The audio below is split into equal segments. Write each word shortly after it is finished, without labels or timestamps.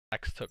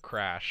X took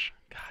crash.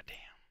 God damn.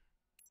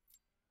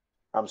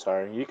 I'm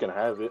sorry, you can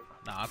have it.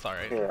 No, that's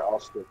alright. Here, I'll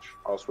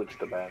switch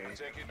to battery.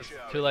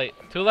 Too late.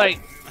 Too late.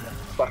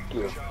 Fuck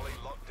you.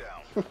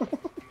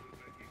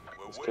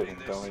 Just kidding,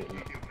 don't eat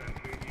me.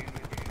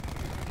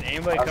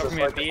 Anybody cover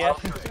me at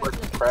BS? I'm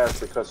just crash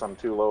because I'm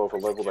too low of a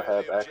level to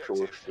have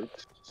actual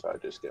shoots, so I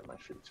just get my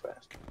shoots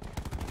fast.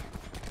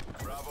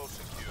 Bravo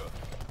secure.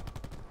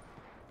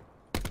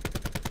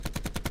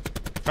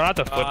 Try not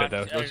to flip it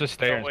though. Let's just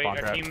stay in spawn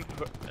trap.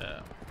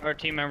 Our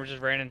team members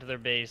just ran into their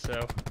base,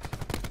 so.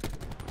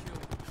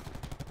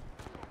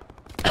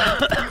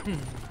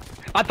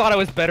 I thought I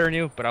was better than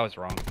you, but I was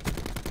wrong.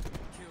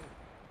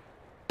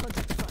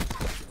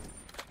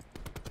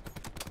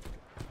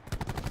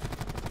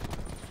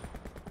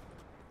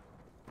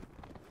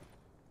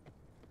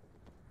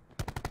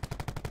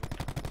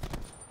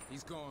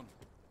 He's gone.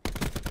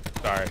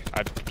 Sorry,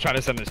 I'm trying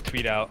to send this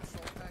tweet out.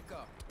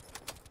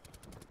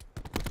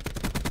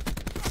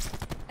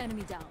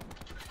 Enemy down.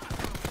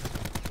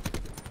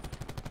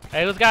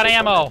 Hey, who's got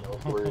ammo?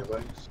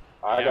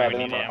 I got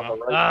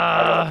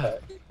ammo.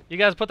 You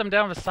guys put them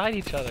down beside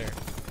each other.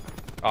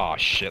 Oh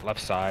shit,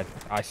 left side.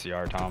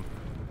 ICR, Tom.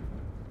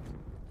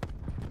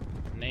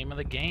 Name of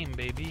the game,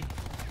 baby.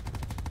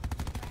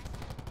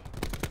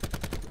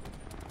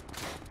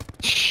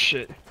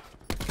 Shit.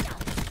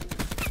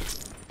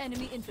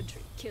 Enemy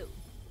infantry killed.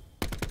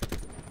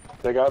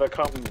 They gotta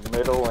come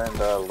middle and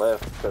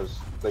left because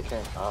they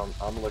can't.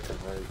 I'm looking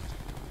right.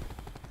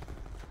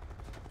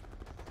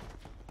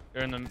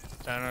 They're in the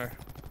center.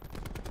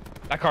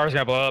 That car's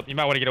gonna blow up. You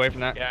might want to get away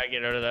from that. Yeah,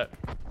 get out of that.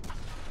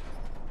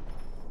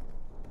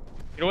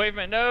 Get away from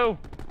it, no!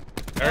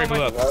 Already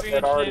blew up.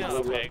 That already blew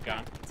up. Okay,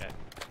 gone. Okay.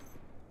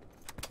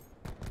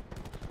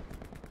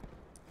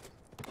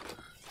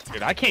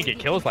 Dude, I can't get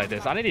kills like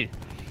this. I need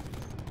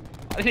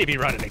to be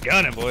running and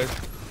gunning, boys.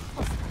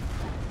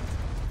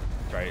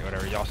 Right,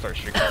 whatever. Y'all start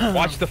streaking.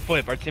 Watch the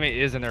flip. Our teammate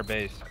is in their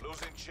base.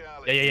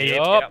 Yeah.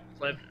 Yep.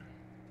 Flip.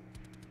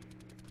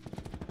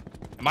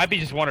 It might be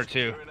just one or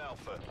two.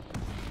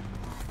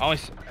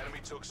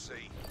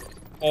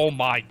 Oh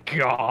my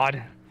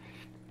god.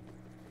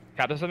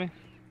 Cap this with me?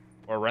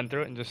 Or run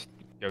through it and just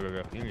go.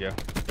 Here we go.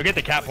 Go get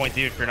the cap point,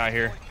 dude, if you're not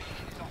here.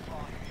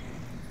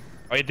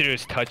 All you have to do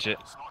is touch it.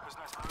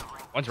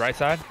 One's right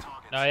side.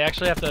 No, you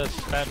actually have to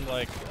spend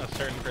like a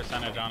certain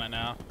percentage on it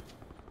now.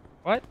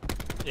 What?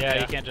 Yeah,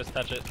 you can't just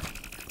touch it.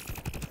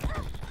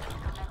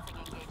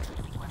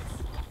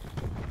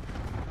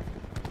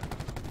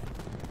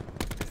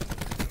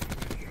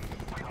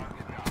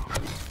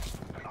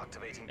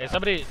 Hey,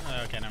 somebody.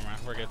 Okay, never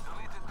mind. We're good.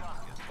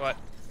 What?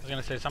 I was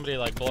gonna say somebody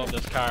like blow up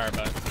this car,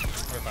 but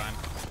we're fine.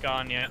 It's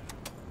gone yet.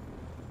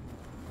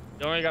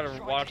 You only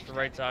gotta watch the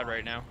right side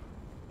right now.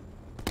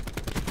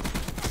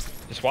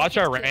 Just watch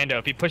our rando.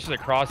 If he pushes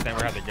across, then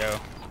we're gonna have to go.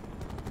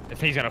 I think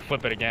he's gonna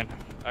flip it again.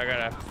 I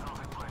gotta.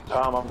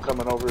 Tom, I'm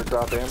coming over to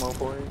drop ammo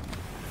for you.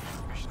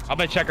 I'm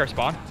gonna check our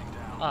spawn.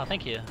 Oh,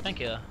 thank you. Thank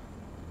you.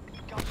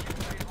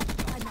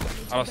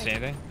 I don't see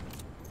anything.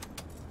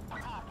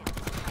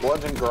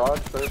 One's in garage,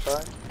 third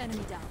side.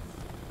 Enemy down.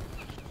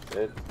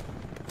 Dead.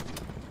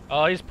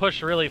 Oh, he's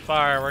pushed really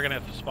far. We're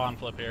gonna spawn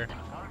flip here.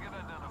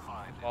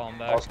 Fall him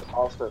back.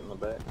 I'll sit in the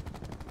back.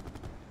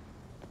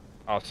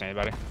 I don't see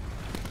anybody.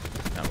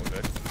 No, we're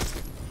good.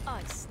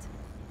 Iced.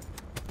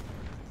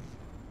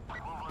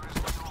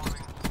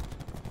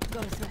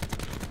 Go this way.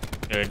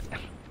 Dude.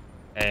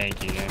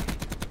 Thank you.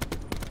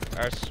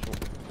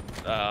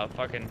 Our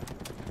fucking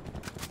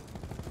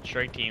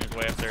strike team is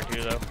way up there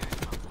too, though.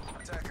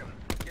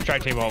 Try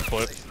team won't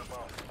flip.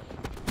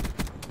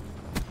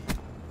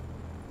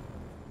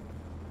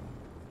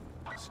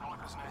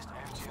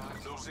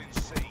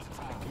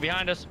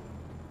 Behind us.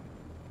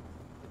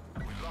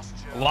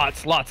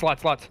 Lots.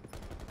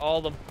 All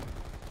of them.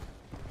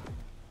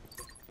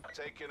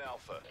 Taking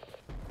Alpha.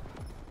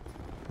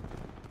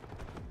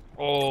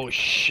 Oh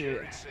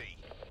shit.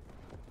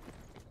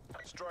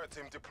 Strike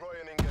team deploy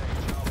and engage.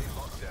 Charlie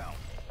locked down.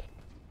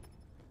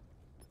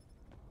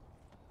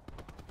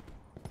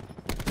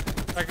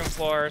 Second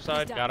floor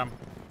side. Got him.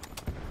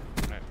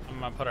 Alright, I'm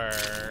gonna put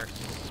our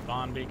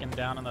spawn beacon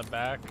down in the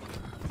back.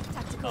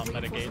 I'll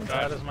mitigate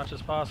that as much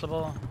as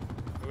possible.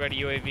 We got a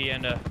UAV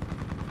and a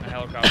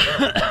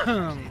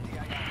helicopter.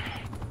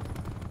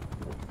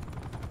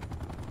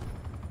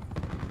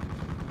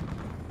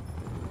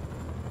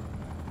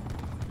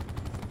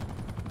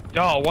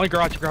 Yo, one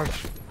garage.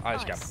 I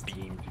just got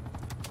beamed.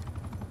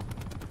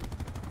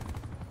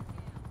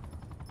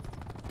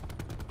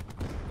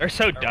 They're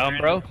so dumb,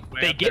 bro.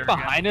 They get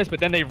behind us, but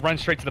then they run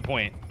straight to the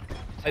point.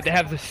 Like, they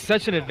have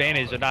such an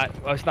advantage of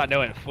us not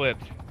knowing it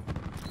flipped.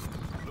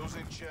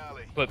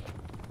 Flipped.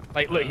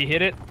 Like, look, he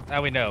hit it.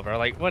 Now we know, bro.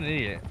 Like, what an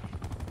idiot.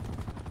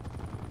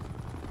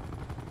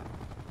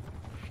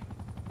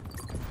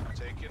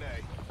 Taking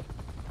A.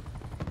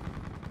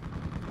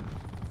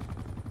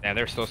 Yeah,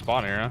 they're still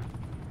spawning, huh?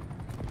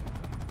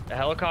 The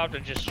helicopter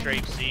just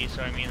straight C,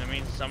 so I mean, that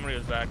means somebody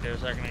was back there a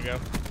second ago.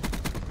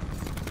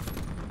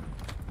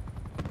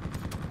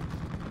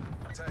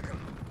 Attack him.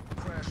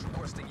 Crash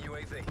requesting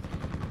UAV.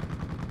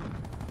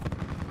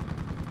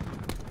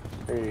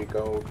 Here you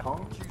go,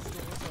 Tom.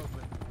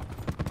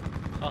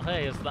 Oh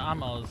hey, it's the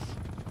Amos.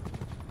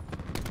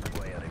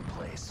 Way out in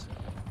place.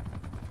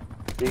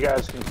 You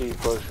guys can keep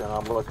pushing.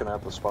 I'm looking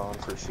at the spawn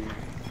for sheep.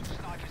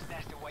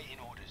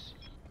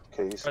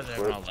 Case Where's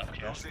everyone flip. left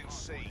here? Losing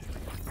C.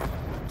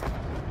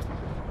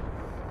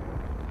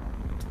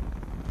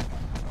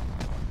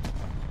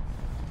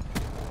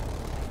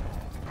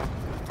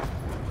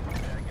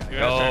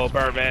 Yo,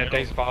 Birdman,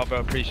 thanks for following, bro.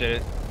 Appreciate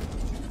it.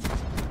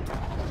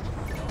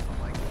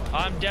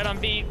 I'm dead on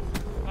beat.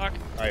 Fuck.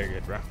 Oh, you're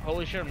good, bro.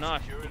 Holy shit, I'm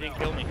not. You didn't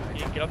kill me. You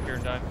didn't get up here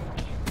in time.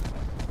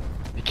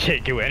 You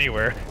can't go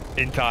anywhere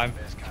in time.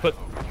 But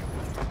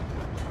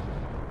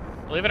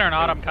Believe it or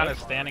not, I'm kind of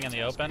standing in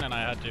the open, and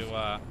I had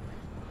to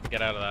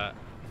get out of that.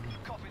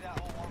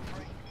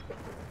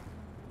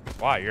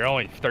 wow, you're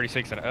only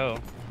 36 and 0.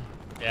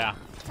 Yeah.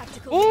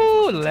 Tactical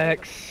Ooh, reinforcements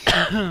Lex.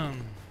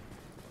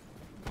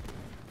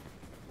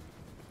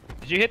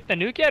 Did you hit the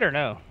nuke yet or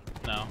no?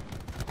 No.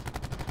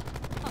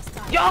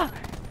 hostile. Yeah.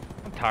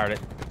 I'm tired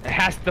of it. It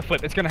has to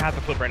flip. It's gonna have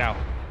to flip right now.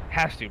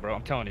 Has to, bro.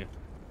 I'm telling you.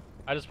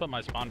 I just put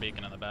my spawn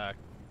beacon in the back.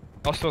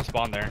 I'll still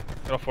spawn there.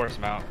 It'll force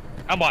him out.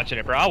 I'm watching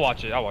it, bro. I'll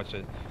watch it. I'll watch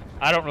it.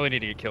 I don't really need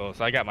to get kills.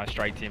 I got my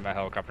strike team, my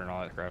helicopter, and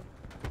all that crap.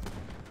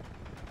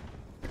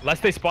 Unless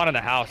they spawn in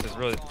the house, is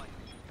really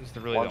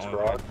the One only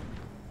squad. way.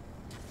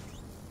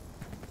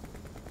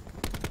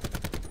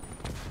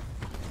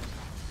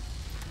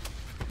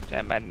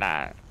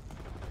 Gemini.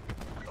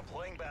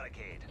 Deploying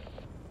barricade.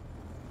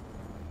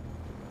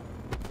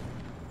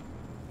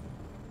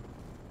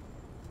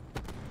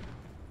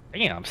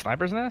 Damn,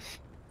 snipers in this?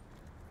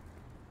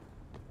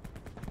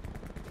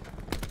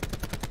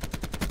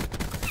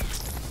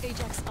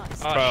 Ajax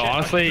ice. Oh, Bro, shit, my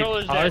honestly,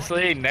 controller's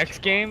dead.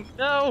 next game,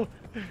 No!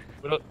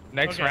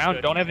 next Okay, round,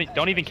 good.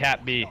 don't even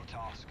cap B,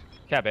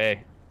 cap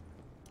A.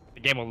 The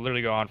game will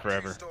literally go on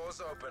forever.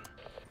 Stores open.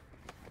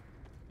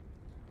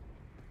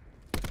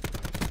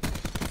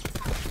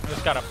 I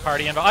just got a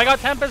party invite. I got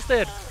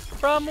tempested!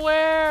 From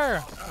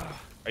where?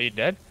 Are you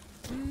dead?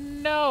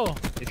 No!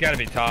 He's got to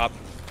be top.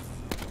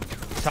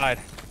 Side.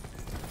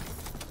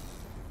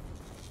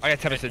 I got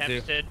tempested too.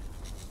 Tempted.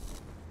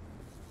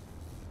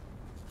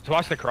 Just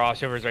watch the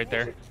crossovers right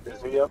there.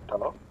 Is he up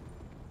top?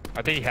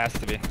 I think he has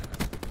to be.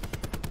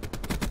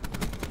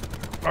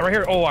 Oh, right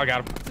here. Oh, I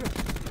got him.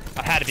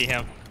 I had to be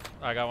him.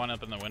 I got one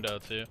up in the window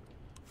too.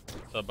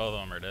 So both of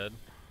them are dead.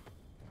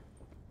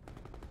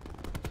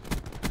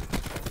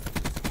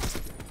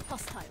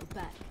 Hostile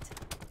backed.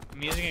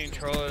 I'm using a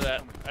controller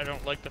that I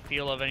don't like the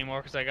feel of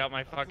anymore because I got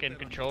my fucking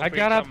controller. I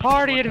got a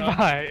party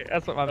invite.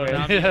 That's what my Oh, now I'm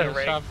man. using a Yeah,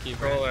 rig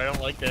shopkeeper. controller. I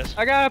don't like this.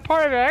 I got a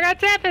party invite. I got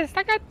tempest.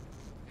 I got.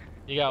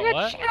 You got I got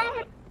what?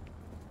 shot.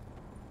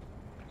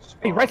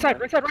 Hey, right side,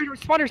 right side, right here.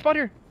 Spawn here, spawn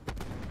here.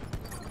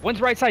 One's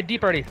right side,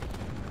 deep already.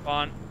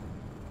 Spawn.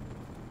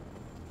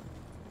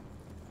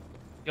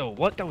 Yo,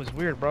 what? That was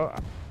weird, bro.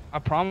 I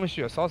promise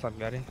you, I saw something,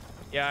 buddy.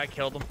 Yeah, I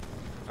killed him.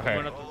 Okay.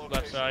 Went up the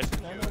left side.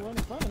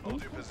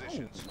 Hold your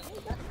positions.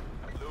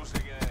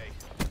 Losing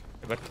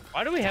A. But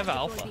Why do we have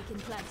Tactical alpha? beacon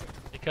planted.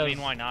 Because I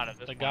mean, why not? At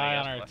this the point, guy I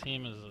on guess, our but-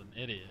 team is an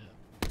idiot.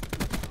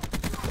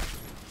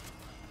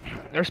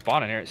 they're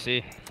spawning here at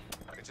C.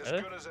 It's as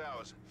Really? good as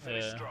ours.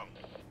 Finish Yeah. strong.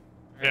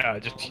 Yeah,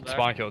 just Fall back.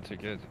 spawn killed too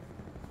good.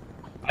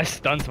 I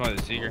stunned someone with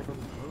the Seeker.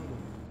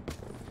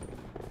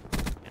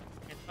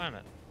 Can't find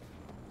it.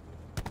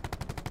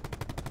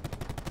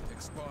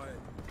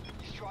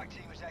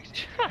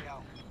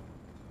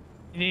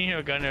 You need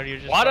a gun out here.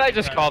 Why did I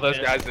just call those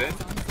guys in?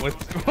 With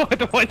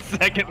 1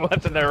 second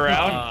left in their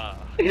round?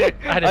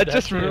 I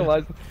just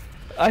realized.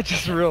 I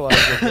just realized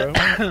it, bro.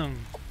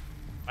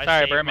 I Sorry,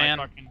 saved Birdman.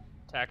 my fucking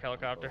attack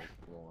helicopter.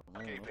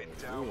 Keep it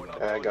down. We're not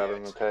Yeah, I got done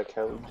an yet. attack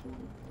heli.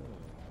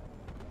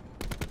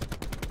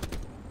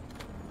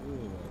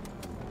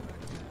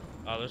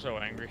 Oh, they're so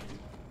angry.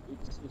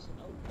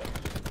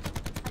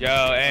 Yo,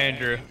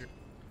 Andrew.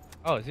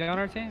 Oh, is he on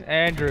our team?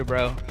 Andrew,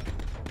 bro.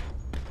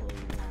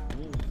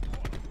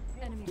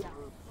 Enemy down.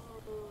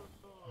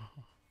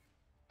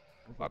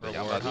 Fuck, I'm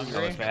about to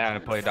kill this man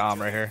and play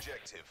Dom right here.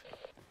 Objective.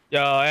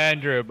 Yo,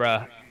 Andrew,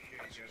 bro.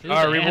 Who's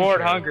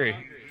Reward Andrew? hungry.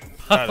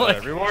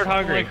 Like- Reward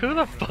hungry. Like, who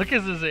the fuck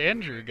is this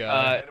Andrew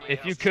guy?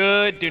 If you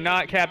could, do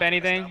not cap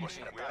anything.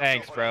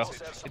 Thanks, bro.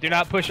 Do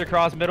not push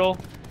across middle.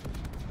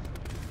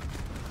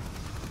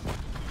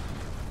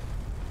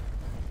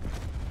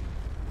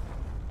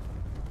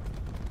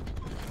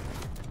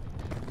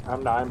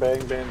 I'm 9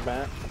 bang bang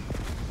back.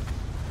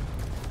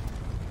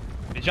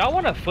 Did y'all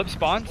want to flip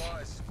spawns?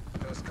 Supplies.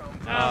 Just come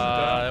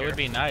It would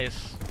be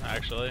nice,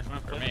 actually,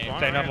 for me. Spawn.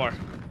 Say no more.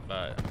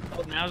 But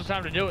Well, now's the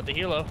time to do it. The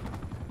helo.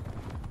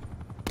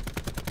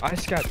 I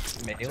just got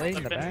melee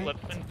in the Flipping,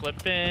 back.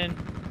 flipping.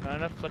 Trying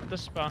to flip the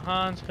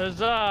spawns.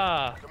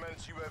 Huzzah!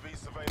 commence UAV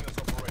surveillance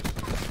operation.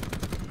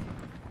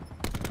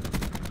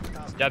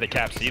 Yeah, the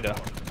cap C though.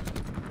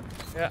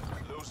 Yeah.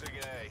 Losing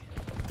A.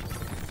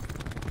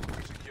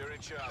 Securing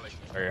Charlie.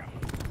 There you go.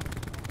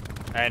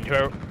 And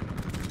whoever.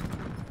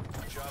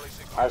 Charlie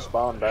secure. I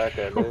spawned back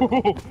at it.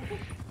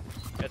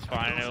 It's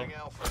fine. I know. Losing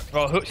Alpha.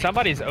 Well,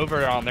 somebody's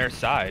over on their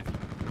side.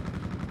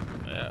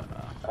 yeah,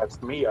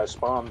 That's me. I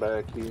spawned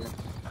back here,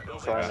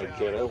 trying to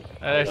get out.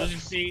 Losing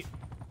C.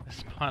 I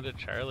spawned at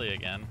Charlie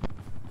again.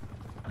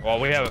 Well,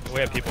 we have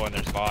people in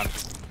their spawn.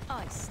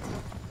 Iced.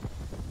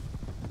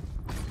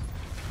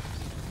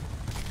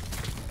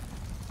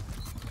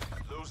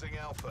 Losing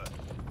Alpha.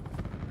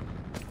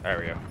 There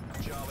we go.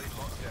 Charlie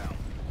locked down.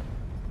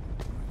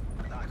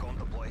 Back on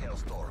deploy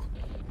Hellstorm.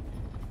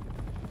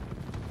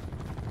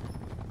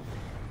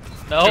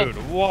 No,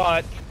 Dude,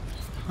 what?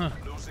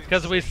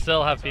 because we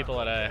still have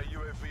people at A.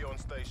 UAV on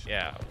station.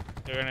 Yeah.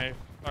 They're gonna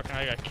fucking.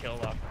 I got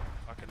killed off.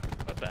 Fucking.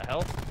 What the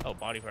hell? Oh,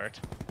 body parts.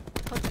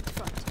 Contact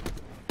front.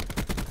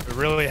 We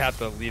really have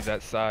to leave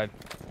that side.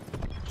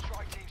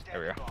 There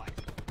we go.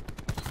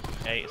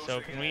 Hey, so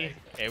can we?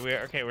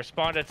 Okay, we're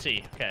spawned at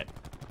C. Okay.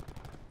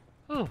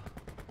 Whew.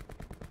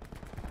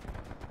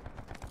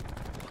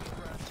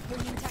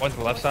 Bringing One's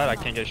the left side. I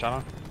can't get a shot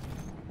on.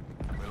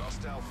 We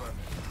lost Alpha.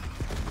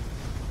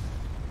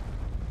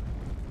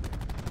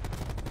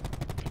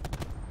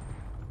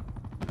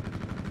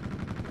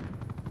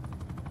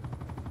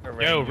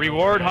 Yo,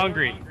 reward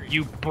hungry.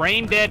 You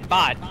brain dead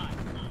bot.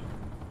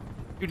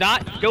 Do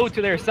not go to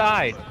their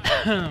side.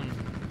 Am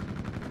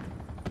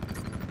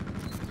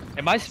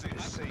I?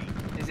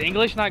 Is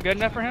English not good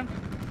enough for him?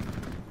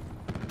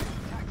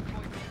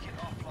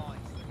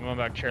 I'm going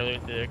back Charlie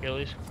with the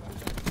Achilles.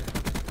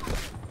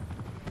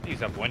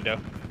 He's up window.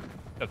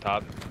 Up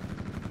top.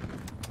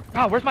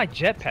 Oh, where's my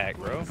jetpack,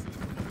 bro?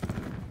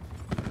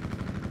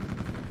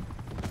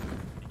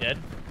 You dead?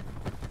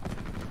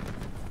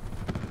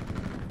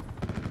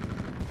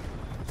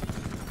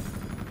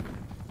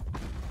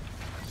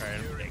 Alright,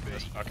 I'm taking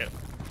this. Fuck it.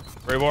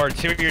 Reward.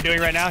 See what you're doing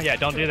right now? Yeah,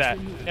 don't do that.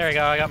 There we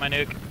go. I got my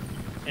nuke.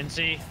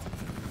 NC.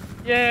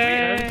 Yeah. I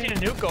haven't seen a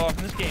nuke go off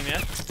in this game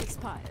yet.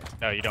 expired.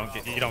 No, you don't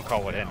get. You don't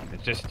call it in.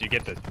 It's just you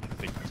get the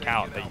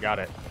count that you got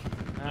it.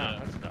 Oh,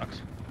 that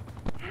sucks.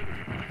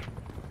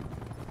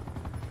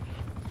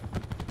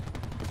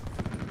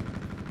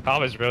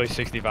 Tom is really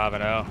 65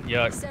 and 0.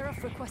 Yuck.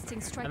 Seraph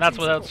requesting strike And that's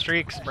team without support.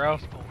 streaks, bro.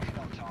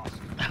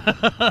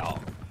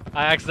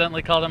 I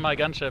accidentally called in my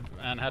gunship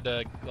and had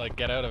to like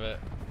get out of it.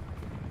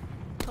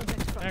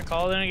 Contact front. Yeah,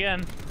 call it in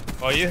again.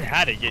 Well, you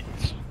had to get.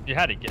 You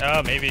had to get.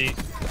 Oh, maybe.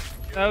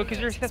 No, because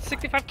you're at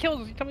 65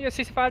 kills. You tell me you got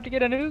 65 to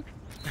get a nuke?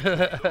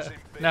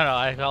 No,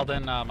 I called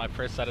in my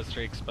first set of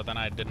streaks, but then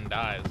I didn't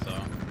die, so.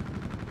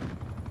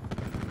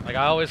 Like,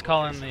 I always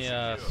call in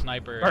the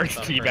sniper. Or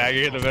stuff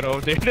teabagger in the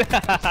middle, dude.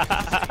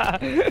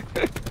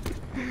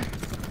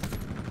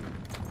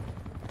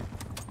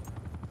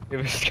 It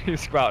was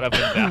sprout up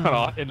and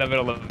down in the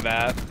middle of the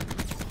map.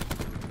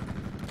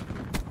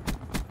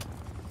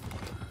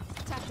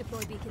 Attack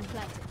deploy beacon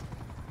planted.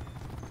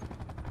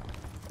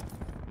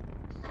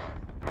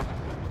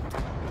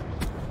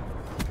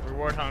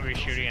 Reward hungry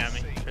shooting at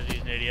me because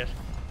he's an idiot.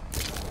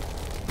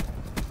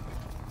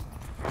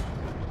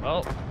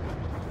 Well.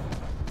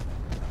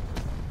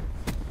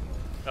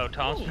 Oh,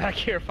 Tom's back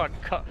here. Fucking.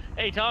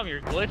 Hey, Tom,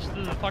 you're glitched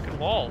through the fucking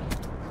wall.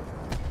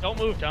 Don't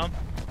move, Tom.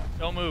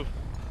 Don't move.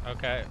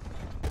 Okay.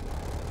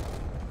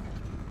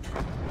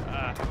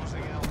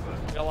 Losing Alpha.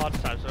 We got lots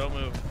of time, so don't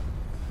move.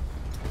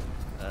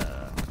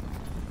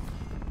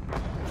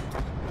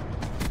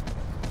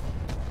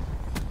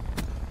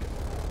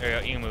 There you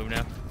go. You can move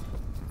now.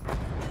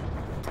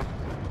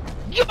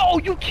 Yo,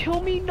 you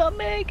kill me,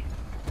 nutmeg.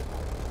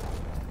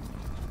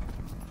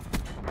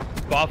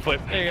 Bob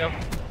flip. There you go.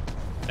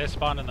 They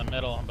spawned in the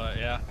middle, but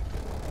yeah.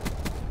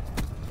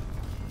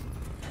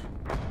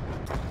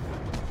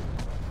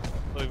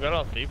 Well, we've got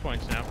all 3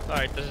 points now.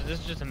 Alright, this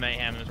is just a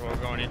mayhem is what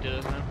we're going into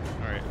this now.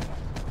 Alright.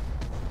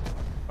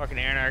 Fucking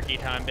anarchy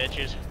time,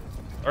 bitches.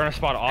 We're gonna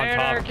spawn on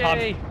Anarchy. top.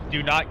 Tom,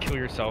 do not kill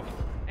yourself.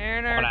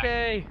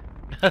 Anarchy!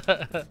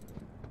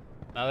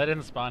 No, they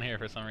didn't spawn here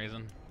for some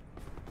reason.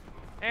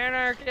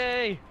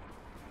 Anarchy!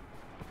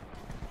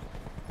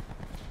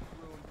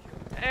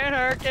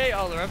 Anarchy!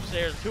 Oh, they're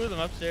upstairs. 2 of them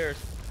upstairs.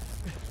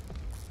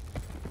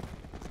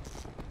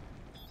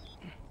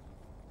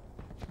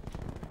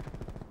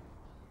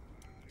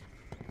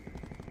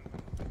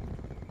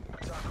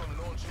 Attack on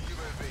launch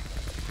UAV.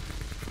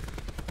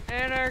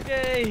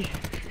 Anarchy!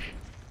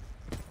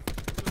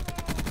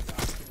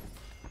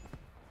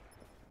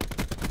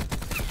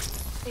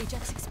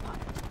 Ajax expired.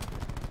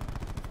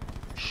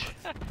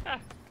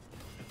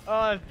 Oh,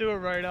 I threw it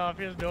right off.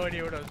 He has no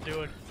idea what I was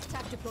doing.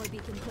 Attack deploy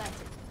beacon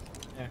planted.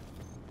 Yeah.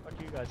 Fuck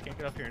you guys. Can't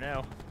get up here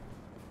now.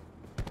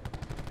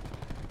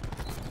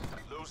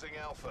 Losing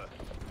Alpha.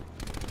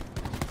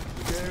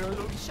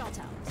 Shot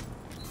out.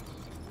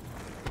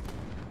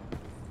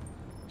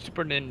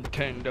 Super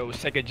Nintendo,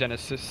 Sega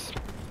Genesis.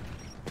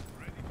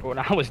 When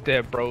I was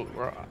there, bro.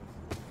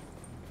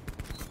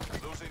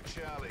 Losing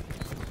Charlie.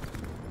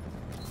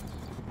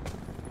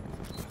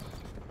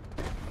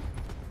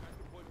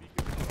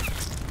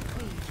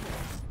 Clean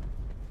kills.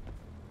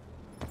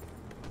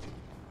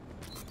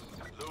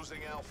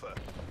 Losing Alpha.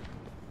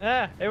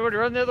 Ah, everybody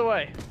run the other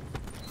way.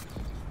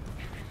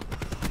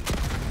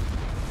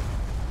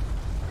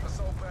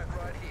 Assault pack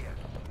right here.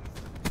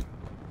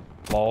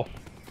 Lol.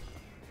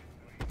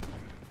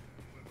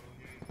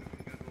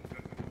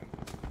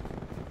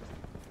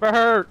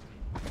 Hurt.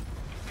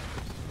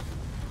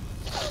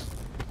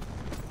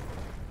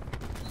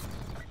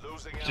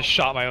 Losing Just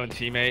shot my own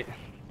teammate.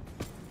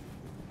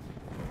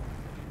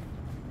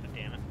 God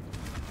damn it.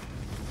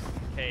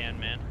 KN,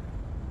 man.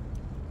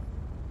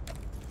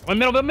 One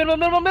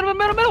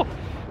middle.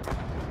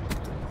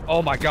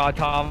 Oh my god,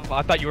 Tom.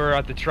 I thought you were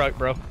at the truck,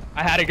 bro.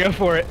 I had to go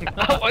for it.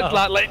 I was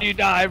not letting you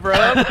die, bro.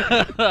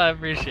 I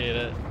appreciate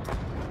it.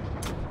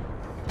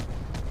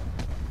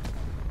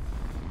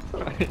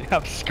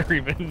 I'm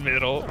screaming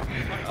middle.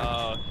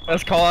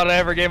 Best call out I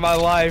ever gave in my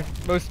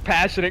life. Most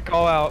passionate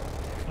call out.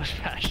 Most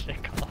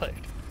passionate call out.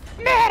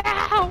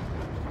 Middle!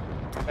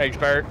 Thanks,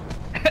 Bert.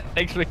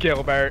 Thanks for the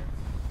kill, Bert.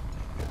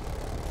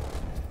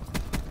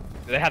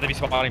 They have to be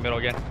spawning middle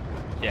again.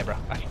 Yeah, bro.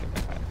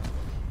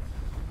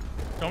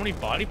 So many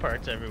body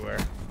parts everywhere.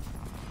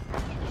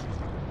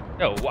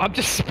 No, I'm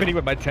just spinning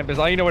with my Tempest.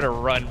 I don't even know where to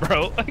run,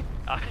 bro.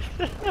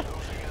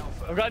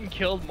 I've gotten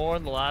killed more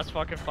in the last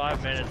fucking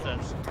 5 minutes than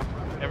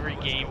every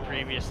game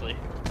previously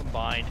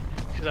combined.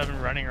 Because I've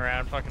been running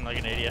around fucking like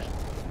an idiot.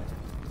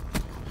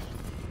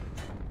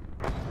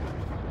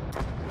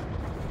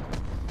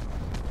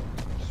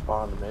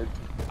 Spawn mid.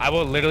 I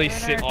will literally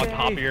sit on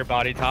top of your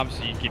body, Tom,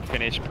 so you can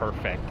finish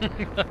perfect.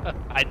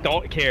 I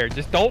don't care.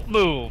 Just don't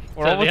move.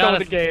 We're To almost be done honest-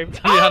 with the game.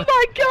 to be Oh honest-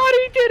 my god,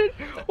 he did it!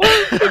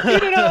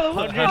 115-0. I'm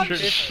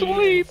 115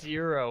 asleep.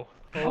 0.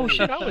 Oh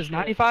shit, I was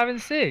 95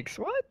 and 6.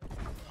 What?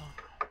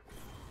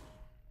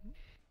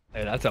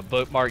 Hey, that's a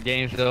bookmark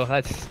game, though.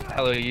 That's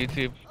hello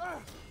YouTube.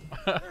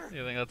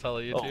 You think that's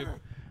hella YouTube?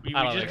 We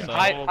I don't just think so.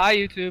 Hi, hi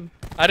YouTube.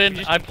 I didn't.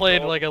 just I played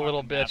controlled like a the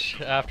little fucking map.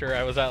 bitch after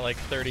I was at like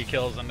 30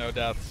 kills and no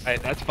deaths. Hey,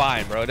 that's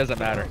fine, bro. It doesn't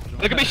matter.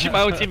 Look at me shoot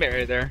my own teammate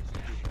right there.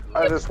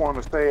 I just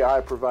want to say I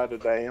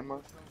provided the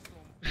ammo.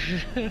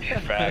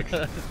 Facts.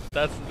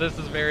 This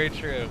is very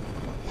true.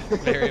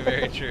 Very,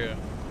 very true.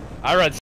 I run